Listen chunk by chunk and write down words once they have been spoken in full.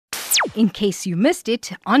in case you missed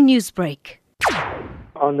it on Newsbreak.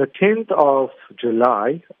 On the 10th of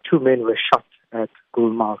July, 2 men were shot at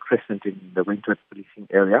Gulmar Crescent in the Wentworth policing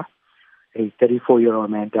area. A 34-year-old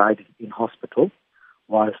man died in hospital,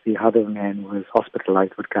 whilst the other man was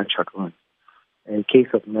hospitalised with gunshot wounds. A case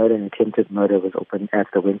of murder and attempted murder was opened at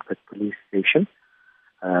the Wentworth police station.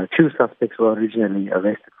 2 suspects were originally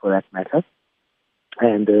arrested for that matter,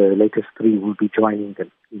 and the latest 3 will be joining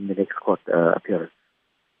them in the next court appearance.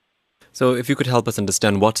 So if you could help us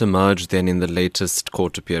understand what emerged then in the latest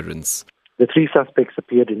court appearance. The 3 suspects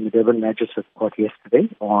appeared in the Durban Magistrates Court yesterday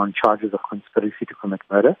on charges of conspiracy to commit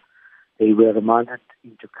murder. They were remanded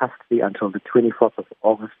into custody until the 24th of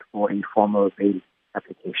August for a formal bail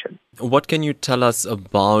application. What can you tell us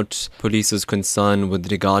about police's concern with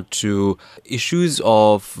regard to issues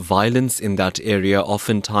of violence in that area?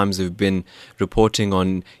 Oftentimes we've been reporting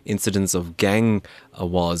on incidents of gang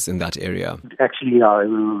wars in that area. Actually, we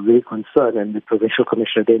were very concerned, and the Provincial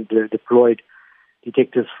Commissioner then deployed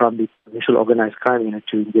detectives from the Provincial Organised Crime Unit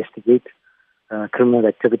to investigate criminal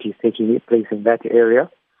activities taking place in that area.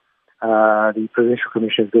 The Provincial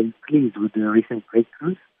Commissioner is very pleased with the recent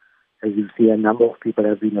breakthroughs. As you see, a number of people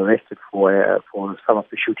have been arrested for some of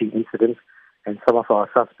the shooting incidents, and some of our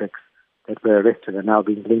suspects that were arrested are now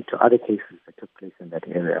being linked to other cases that took place in that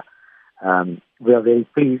area. We are very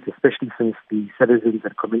pleased, especially since the citizens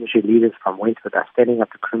and community leaders from Wentworth are standing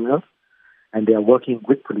up to criminals, and they are working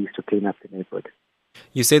with police to clean up the neighborhood.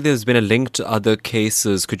 You say there's been a link to other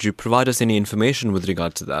cases. Could you provide us any information with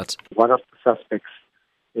regard to that? One of the suspects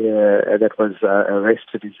that was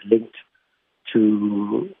arrested is linked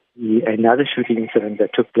to another shooting incident that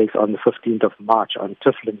took place on the 15th of March on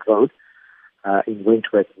Tiflin Road in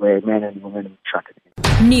Wentworth, where a man and woman were shot.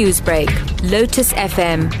 Newsbreak, Lotus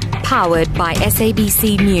FM, powered by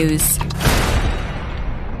SABC News.